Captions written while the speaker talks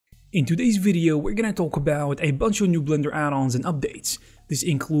In today's video, we're gonna talk about a bunch of new Blender add-ons and updates. This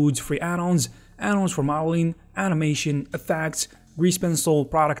includes free add-ons, add-ons for modeling, animation, effects, grease pencil,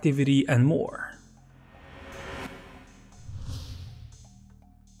 productivity, and more.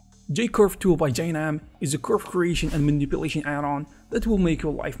 JCurve Tool by JNAM is a curve creation and manipulation add-on that will make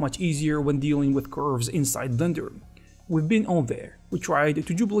your life much easier when dealing with curves inside Blender. We've been all there. We tried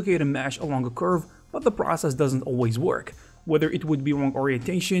to duplicate a mesh along a curve, but the process doesn't always work, whether it would be wrong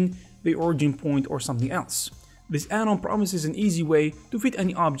orientation, the origin point, or something else. This add-on promises an easy way to fit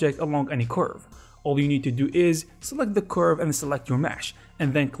any object along any curve. All you need to do is select the curve and select your mesh,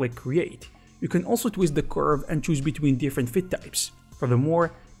 and then click Create. You can also twist the curve and choose between different fit types.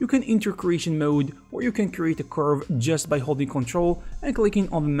 Furthermore, you can enter creation mode, where you can create a curve just by holding Ctrl and clicking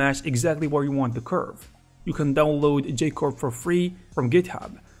on the mesh exactly where you want the curve. You can download JCurve for free from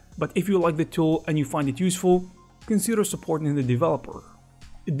GitHub, but if you like the tool and you find it useful, consider supporting the developer.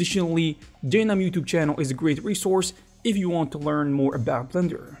 Additionally, JNAM YouTube channel is a great resource if you want to learn more about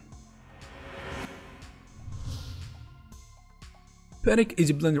Blender. Petik is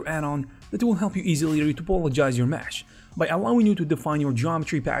a Blender add-on that will help you easily retopologize your mesh by allowing you to define your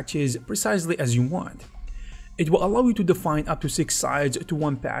geometry patches precisely as you want. It will allow you to define up to 6 sides to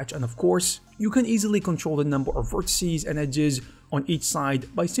one patch, and of course, you can easily control the number of vertices and edges on each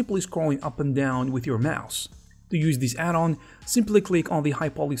side by simply scrolling up and down with your mouse. To use this add-on, simply click on the high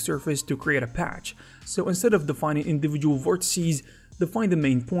poly surface to create a patch. So instead of defining individual vertices, define the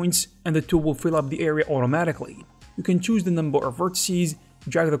main points and the tool will fill up the area automatically. You can choose the number of vertices,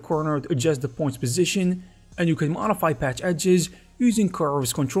 drag the corner to adjust the point's position, and you can modify patch edges using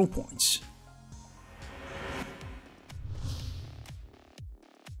curves control points.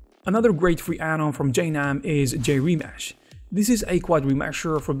 Another great free add-on from JNAM is JRemesh. This is a quad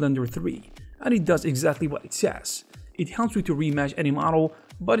remesher for Blender 3. And it does exactly what it says. It helps you to remesh any model,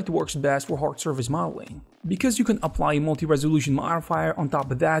 but it works best for hard surface modeling, because you can apply a multi-resolution modifier on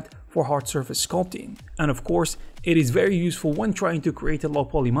top of that for hard surface sculpting. And of course, it is very useful when trying to create a low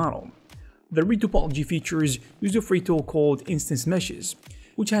poly model. The retopology features use a free tool called Instance Meshes,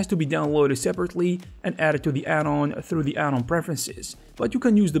 which has to be downloaded separately and added to the add-on through the add-on preferences, but you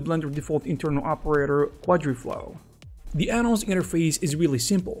can use the Blender default internal operator QuadriFlow. The add-on's interface is really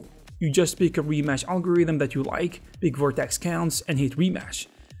simple. You just pick a remesh algorithm that you like, pick vertex counts, and hit remesh.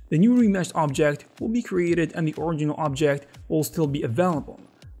 The new remeshed object will be created and the original object will still be available,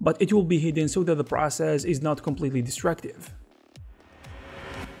 but it will be hidden so that the process is not completely destructive.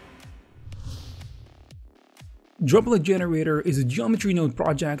 Droplet Generator is a geometry node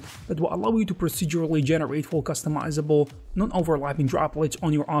project that will allow you to procedurally generate full customizable, non-overlapping droplets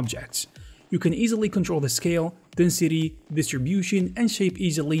on your objects. You can easily control the scale, density, distribution, and shape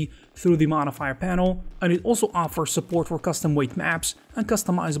easily through the modifier panel, and it also offers support for custom weight maps and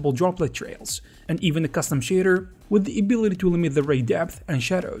customizable droplet trails, and even a custom shader with the ability to limit the ray depth and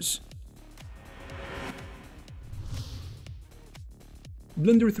shadows.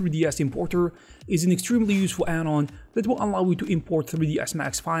 Blender 3ds Importer is an extremely useful add-on that will allow you to import 3ds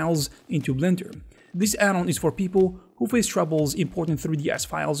Max files into Blender. This add-on is for people who face troubles importing 3ds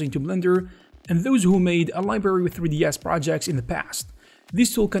files into Blender and those who made a library with 3ds projects in the past.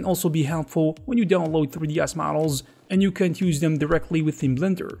 This tool can also be helpful when you download 3ds models and you can't use them directly within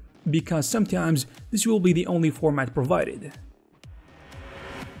Blender, because sometimes this will be the only format provided.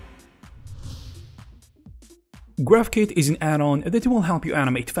 Graphkit is an add-on that will help you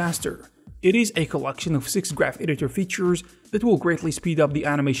animate faster. It is a collection of 6 graph editor features that will greatly speed up the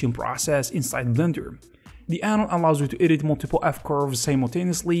animation process inside Blender. The add-on allows you to edit multiple F-curves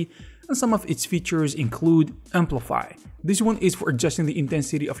simultaneously, and some of its features include Amplify. This one is for adjusting the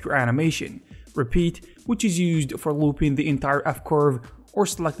intensity of your animation. Repeat, which is used for looping the entire F-curve or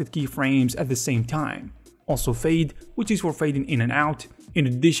selected keyframes at the same time. Also Fade, which is for fading in and out. In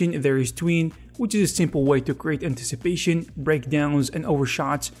addition, there is Tween, which is a simple way to create anticipation, breakdowns, and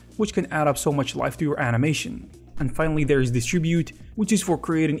overshots, which can add up so much life to your animation. And finally, there is Distribute, which is for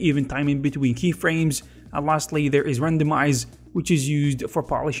creating even timing between keyframes. And lastly, there is Randomize, which is used for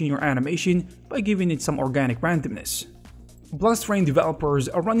polishing your animation by giving it some organic randomness. Blastframe developers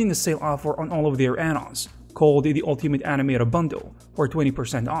are running a sale offer on all of their add-ons, called the Ultimate Animator Bundle, for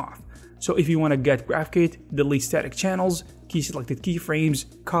 20% off. So if you want to get Graphkit, delete static channels, key selected keyframes,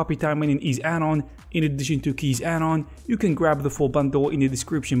 copy timing and ease add-on, in addition to keys add-on, you can grab the full bundle in the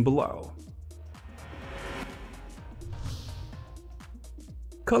description below.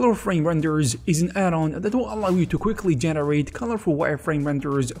 Colorframe Renders is an add-on that will allow you to quickly generate colorful wireframe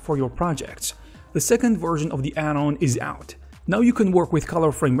renders for your projects. The second version of the add-on is out. Now you can work with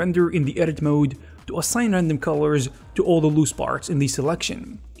Colorframe Render in the edit mode to assign random colors to all the loose parts in the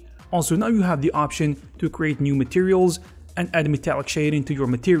selection. Also, now you have the option to create new materials and add metallic shading to your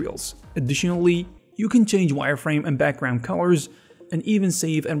materials. Additionally, you can change wireframe and background colors, and even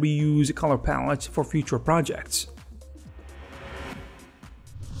save and reuse color palettes for future projects.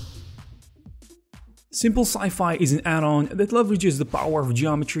 Simple Scifi is an add-on that leverages the power of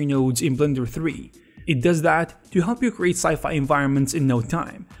geometry nodes in Blender 3. It does that to help you create sci-fi environments in no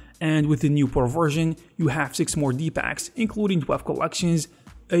time, and with the new Pro version, you have 6 more dpacks, including 12 collections,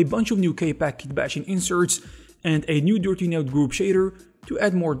 a bunch of new K-Pack kit bashing inserts, and a new dirty node group shader to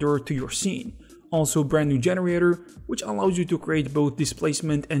add more dirt to your scene. Also, brand new generator, which allows you to create both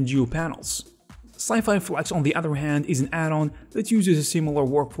displacement and geo panels. Scifi Flex, on the other hand, is an add-on that uses a similar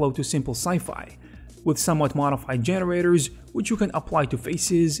workflow to Simple Scifi, with somewhat modified generators, which you can apply to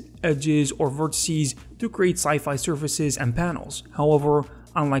faces, edges, or vertices to create sci-fi surfaces and panels. However,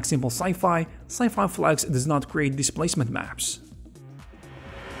 unlike Simple Scifi, Scifi Flex does not create displacement maps.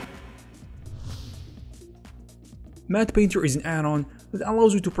 Mattepainter is an add-on that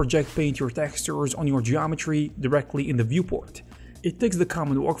allows you to project paint your textures on your geometry directly in the viewport. It takes the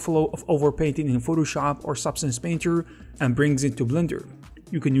common workflow of overpainting in Photoshop or Substance Painter and brings it to Blender.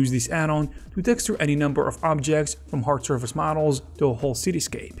 You can use this add-on to texture any number of objects, from hard surface models to a whole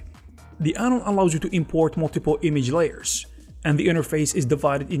cityscape. The add-on allows you to import multiple image layers, and the interface is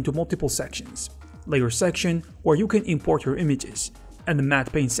divided into multiple sections. Layer section, where you can import your images, and the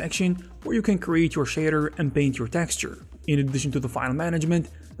matte paint section, where you can create your shader and paint your texture, in addition to the file management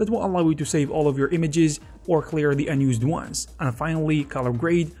that will allow you to save all of your images or clear the unused ones, and finally color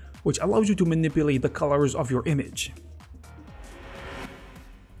grade, which allows you to manipulate the colors of your image.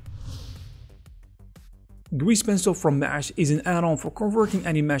 Grease Pencil from Mesh is an add-on for converting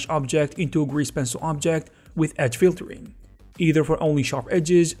any mesh object into a grease pencil object with edge filtering, either for only sharp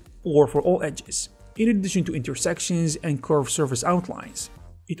edges or for all edges, in addition to intersections and curved surface outlines.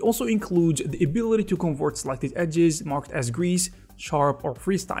 It also includes the ability to convert selected edges marked as grease, sharp, or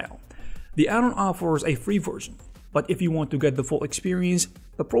freestyle. The add-on offers a free version, but if you want to get the full experience,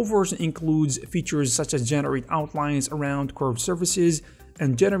 the Pro version includes features such as generate outlines around curved surfaces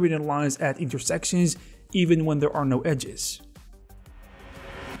and generating lines at intersections even when there are no edges.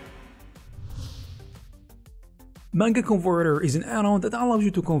 Manga Converter is an add-on that allows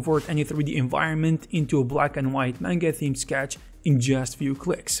you to convert any 3D environment into a black and white manga themed sketch in just few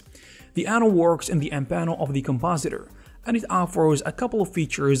clicks. The add-on works in the end panel of the compositor, and it offers a couple of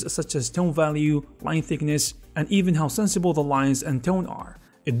features such as tone value, line thickness, and even how sensible the lines and tone are.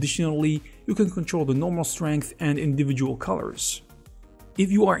 Additionally, you can control the normal strength and individual colors.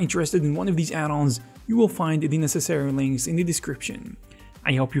 If you are interested in one of these add-ons, you will find the necessary links in the description.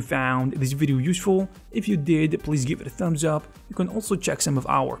 I hope you found this video useful. If you did, please give it a thumbs up. You can also check some of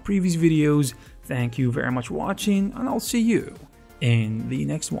our previous videos. Thank you very much for watching, and I'll see you in the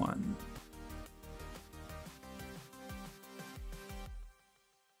next one.